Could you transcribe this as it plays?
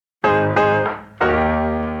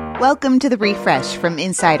Welcome to The Refresh from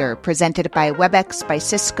Insider, presented by WebEx by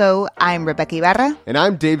Cisco. I'm Rebecca Ibarra. And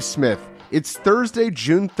I'm Dave Smith. It's Thursday,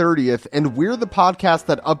 June 30th, and we're the podcast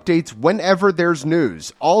that updates whenever there's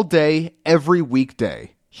news, all day, every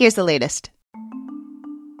weekday. Here's the latest.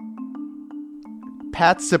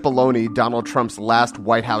 Pat Cipollone, Donald Trump's last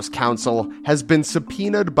White House counsel, has been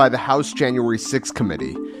subpoenaed by the House January 6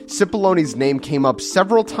 committee. Cipollone's name came up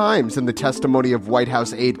several times in the testimony of White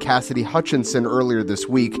House aide Cassidy Hutchinson earlier this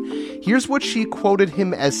week. Here's what she quoted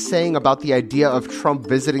him as saying about the idea of Trump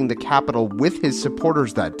visiting the Capitol with his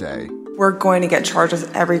supporters that day. We're going to get charged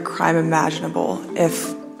with every crime imaginable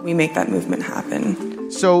if we make that movement happen.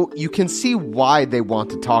 So you can see why they want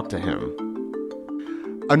to talk to him.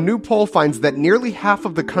 A new poll finds that nearly half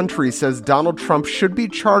of the country says Donald Trump should be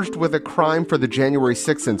charged with a crime for the January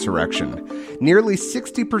 6th insurrection. Nearly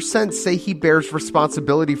 60% say he bears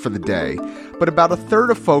responsibility for the day, but about a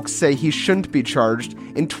third of folks say he shouldn't be charged,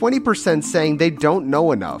 and 20% saying they don't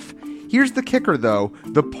know enough. Here's the kicker, though.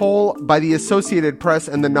 The poll by the Associated Press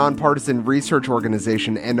and the nonpartisan research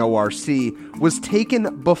organization NORC was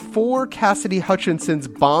taken before Cassidy Hutchinson's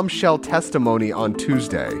bombshell testimony on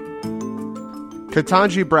Tuesday.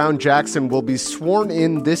 Ketanji Brown Jackson will be sworn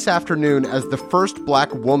in this afternoon as the first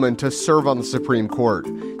black woman to serve on the Supreme Court.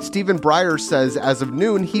 Stephen Breyer says as of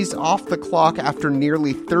noon, he's off the clock after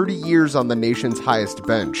nearly 30 years on the nation's highest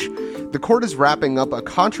bench. The court is wrapping up a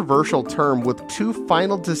controversial term with two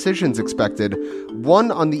final decisions expected,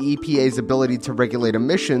 one on the EPA's ability to regulate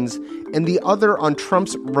emissions, and the other on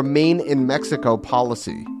Trump's Remain in Mexico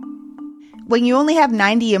policy. When you only have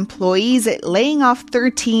 90 employees, laying off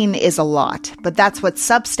 13 is a lot. But that's what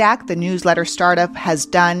Substack, the newsletter startup, has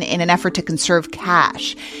done in an effort to conserve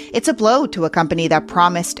cash. It's a blow to a company that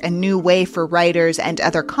promised a new way for writers and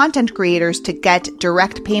other content creators to get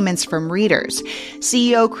direct payments from readers.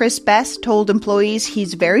 CEO Chris Best told employees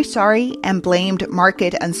he's very sorry and blamed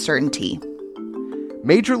market uncertainty.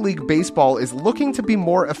 Major League Baseball is looking to be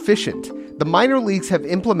more efficient. The minor leagues have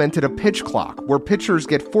implemented a pitch clock where pitchers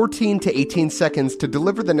get 14 to 18 seconds to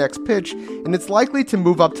deliver the next pitch, and it's likely to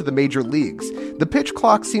move up to the major leagues. The pitch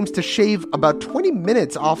clock seems to shave about 20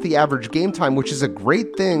 minutes off the average game time, which is a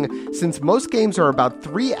great thing since most games are about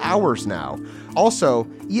 3 hours now. Also,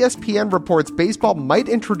 ESPN reports baseball might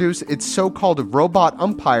introduce its so-called robot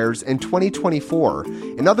umpires in 2024.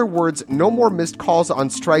 In other words, no more missed calls on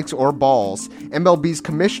strikes or balls. MLB's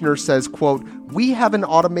commissioner says, quote, "We have an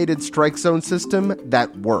automated strike zone system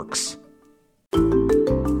that works."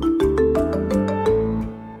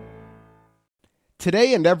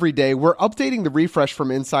 Today and every day, we're updating the Refresh from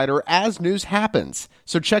Insider as news happens,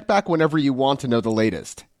 so check back whenever you want to know the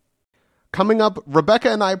latest. Coming up, Rebecca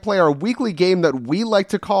and I play our weekly game that we like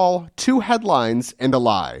to call Two Headlines and a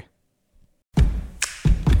Lie.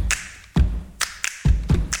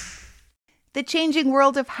 The changing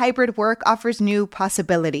world of hybrid work offers new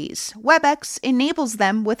possibilities. WebEx enables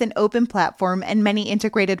them with an open platform and many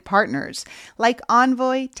integrated partners, like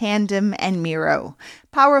Envoy, Tandem, and Miro.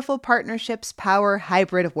 Powerful partnerships power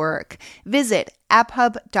hybrid work. Visit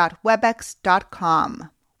apphub.webex.com.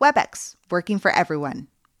 WebEx, working for everyone.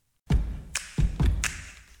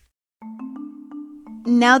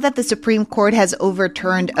 Now that the Supreme Court has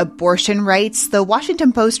overturned abortion rights, the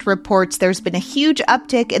Washington Post reports there's been a huge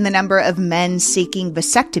uptick in the number of men seeking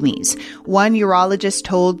vasectomies. One urologist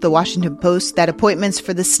told the Washington Post that appointments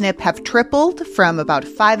for the SNP have tripled from about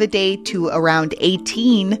 5 a day to around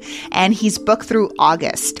 18, and he's booked through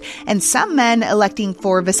August. And some men electing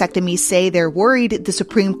for vasectomies say they're worried the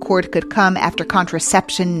Supreme Court could come after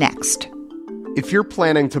contraception next. If you're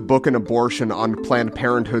planning to book an abortion on Planned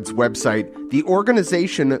Parenthood's website, the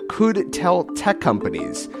organization could tell tech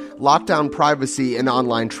companies. Lockdown Privacy, an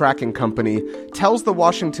online tracking company, tells the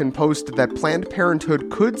Washington Post that Planned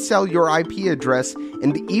Parenthood could sell your IP address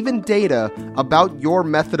and even data about your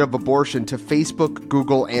method of abortion to Facebook,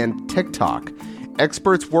 Google, and TikTok.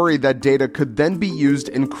 Experts worry that data could then be used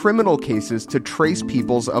in criminal cases to trace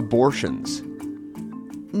people's abortions.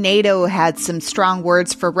 NATO had some strong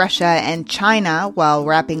words for Russia and China while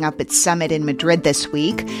wrapping up its summit in Madrid this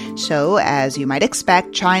week. So, as you might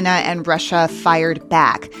expect, China and Russia fired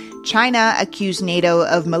back. China accused NATO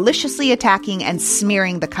of maliciously attacking and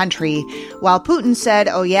smearing the country, while Putin said,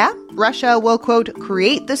 oh yeah, Russia will, quote,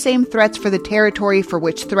 create the same threats for the territory for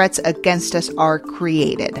which threats against us are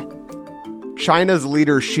created. China's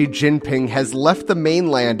leader Xi Jinping has left the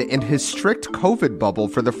mainland in his strict COVID bubble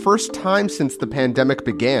for the first time since the pandemic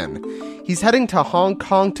began. He's heading to Hong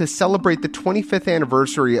Kong to celebrate the 25th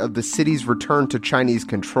anniversary of the city's return to Chinese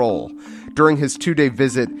control. During his 2-day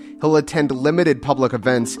visit, he'll attend limited public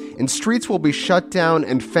events, and streets will be shut down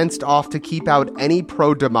and fenced off to keep out any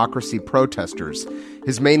pro-democracy protesters.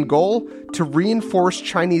 His main goal? To reinforce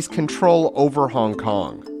Chinese control over Hong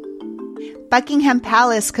Kong. Buckingham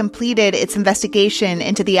Palace completed its investigation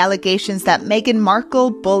into the allegations that Meghan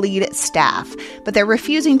Markle bullied staff, but they're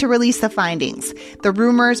refusing to release the findings. The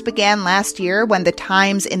rumors began last year when The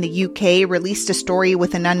Times in the UK released a story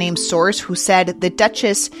with an unnamed source who said the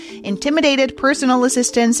Duchess intimidated personal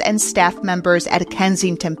assistants and staff members at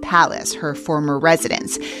Kensington Palace, her former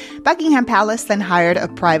residence. Buckingham Palace then hired a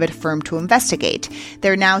private firm to investigate.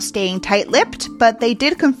 They're now staying tight-lipped, but they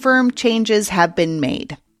did confirm changes have been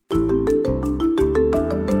made.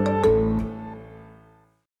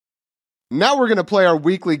 Now we're going to play our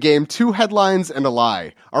weekly game, 2 Headlines and a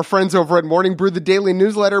Lie. Our friends over at Morning Brew, the daily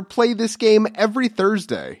newsletter, play this game every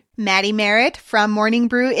Thursday. Maddie Merritt from Morning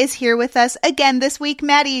Brew is here with us again this week.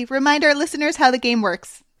 Maddie, remind our listeners how the game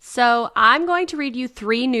works. So I'm going to read you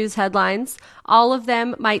 3 news headlines. All of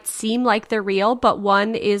them might seem like they're real, but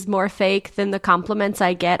one is more fake than the compliments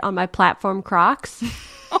I get on my platform Crocs.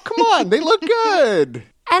 Oh, come on. They look good.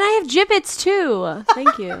 And I have gibbets, too.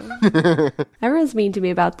 Thank you. Everyone's mean to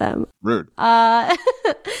me about them. Rude. Anyways,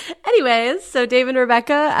 so Dave and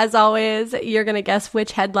Rebecca, as always, you're going to guess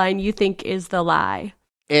which headline you think is the lie.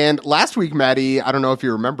 And last week, Maddie, I don't know if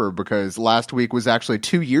you remember, because last week was actually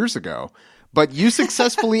 2 years ago, but you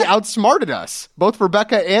successfully outsmarted us. Both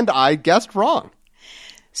Rebecca and I guessed wrong.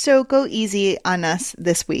 So go easy on us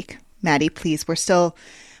this week, Maddie, please. We're still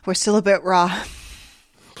a bit raw.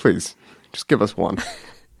 Please, just give us one.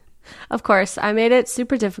 Of course, I made it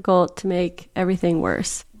super difficult to make everything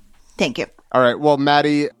worse. Thank you. All right. Well,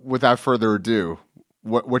 Maddie, without further ado,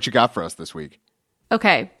 what you got for us this week?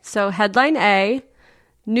 Okay, so headline A,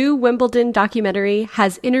 new Wimbledon documentary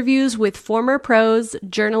has interviews with former pros,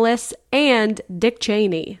 journalists, and Dick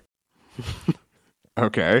Cheney.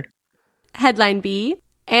 Okay. Headline B,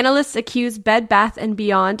 analysts accuse Bed Bath &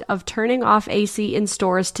 Beyond of turning off AC in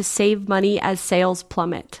stores to save money as sales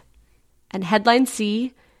plummet. And headline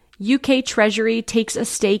C, UK Treasury takes a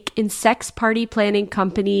stake in sex party planning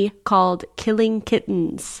company called Killing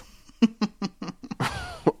Kittens.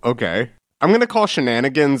 Okay. I'm going to call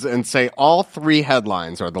shenanigans and say all 3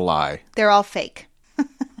 headlines are the lie. They're all fake.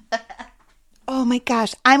 Oh my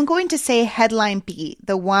gosh. I'm going to say headline B,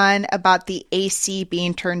 the one about the AC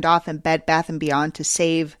being turned off in Bed Bath & Beyond to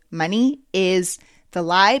save money, is the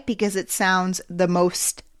lie because it sounds the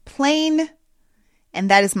most plain. And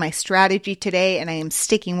that is my strategy today, and I am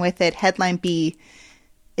sticking with it. Headline B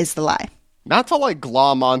is the lie. Not to like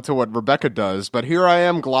glom onto what Rebecca does, but here I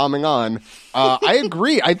am glomming on. I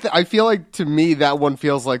agree. I feel like to me that one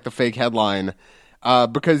feels like the fake headline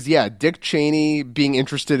because, yeah, Dick Cheney being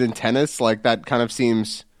interested in tennis, like that kind of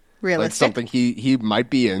seems realistic. Like something he might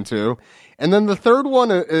be into. And then the third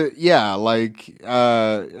one,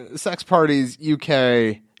 sex parties,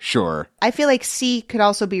 UK. Sure. I feel like C could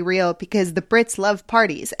also be real because the Brits love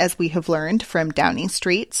parties, as we have learned from Downing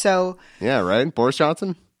Street. So yeah, right? Boris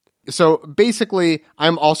Johnson? So basically,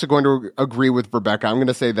 I'm also going to agree with Rebecca. I'm going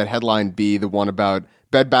to say that headline B, the one about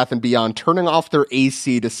Bed Bath & Beyond turning off their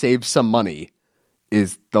AC to save some money,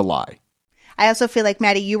 is the lie. I also feel like,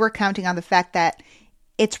 Maddie, you were counting on the fact that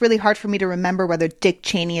it's really hard for me to remember whether Dick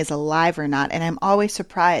Cheney is alive or not, and I'm always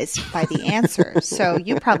surprised by the answer. So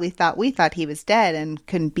you probably thought we thought he was dead and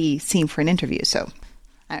couldn't be seen for an interview. So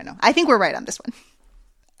I don't know. I think we're right on this one.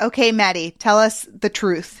 Okay, Maddie, tell us the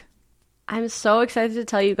truth. I'm so excited to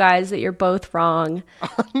tell you guys that you're both wrong.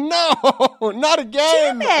 No, not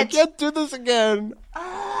again. Damn it. I can't do this again.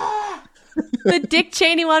 The Dick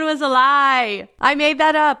Cheney one was a lie. I made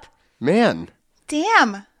that up. Man.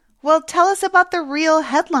 Damn. Well, tell us about the real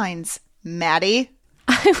headlines, Maddie.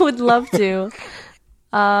 I would love to.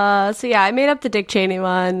 I made up the Dick Cheney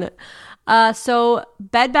one. So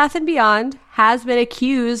Bed Bath & Beyond has been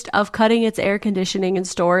accused of cutting its air conditioning in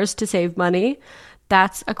stores to save money.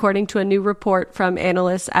 That's according to a new report from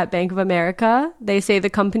analysts at Bank of America. They say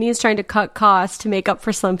the company is trying to cut costs to make up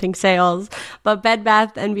for slumping sales. But Bed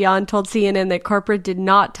Bath & Beyond told CNN that corporate did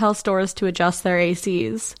not tell stores to adjust their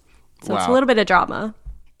ACs. So It's a little bit of drama.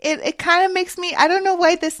 It kind of makes me, I don't know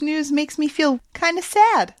why this news makes me feel kind of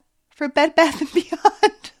sad for Bed Bath &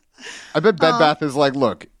 Beyond. I bet Bed Bath is like,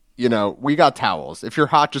 look, we got towels. If you're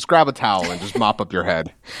hot, just grab a towel and just mop up your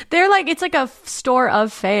head. They're like, it's like a store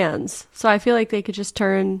of fans. So I feel like they could just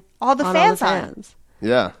turn all the fans on.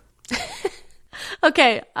 Yeah.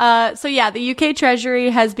 Okay. The UK Treasury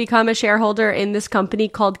has become a shareholder in this company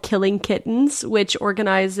called Killing Kittens, which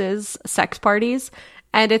organizes sex parties.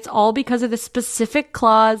 And it's all because of the specific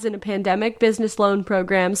clause in a pandemic business loan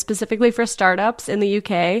program, specifically for startups in the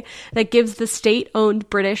UK, that gives the state-owned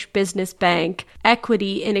British business bank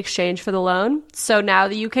equity in exchange for the loan. So now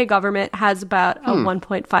the UK government has about a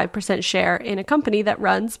 1.5% share in a company that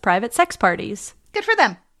runs private sex parties. Good for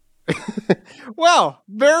them. Well,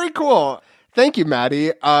 very cool. Thank you,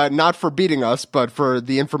 Maddie. Not for beating us, but for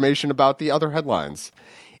the information about the other headlines.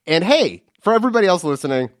 And hey, for everybody else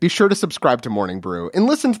listening, be sure to subscribe to Morning Brew and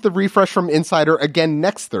listen to the Refresh from Insider again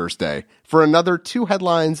next Thursday for another 2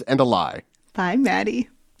 headlines and a lie. Bye, Maddie.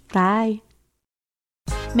 Bye.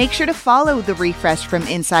 Make sure to follow the Refresh from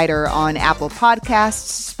Insider on Apple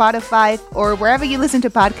Podcasts, Spotify, or wherever you listen to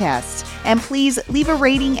podcasts. And please leave a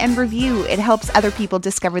rating and review. It helps other people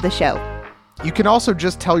discover the show. You can also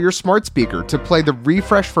just tell your smart speaker to play the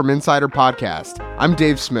Refresh from Insider podcast. I'm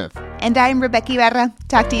Dave Smith. And I'm Rebecca Ibarra.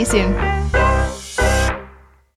 Talk to you soon.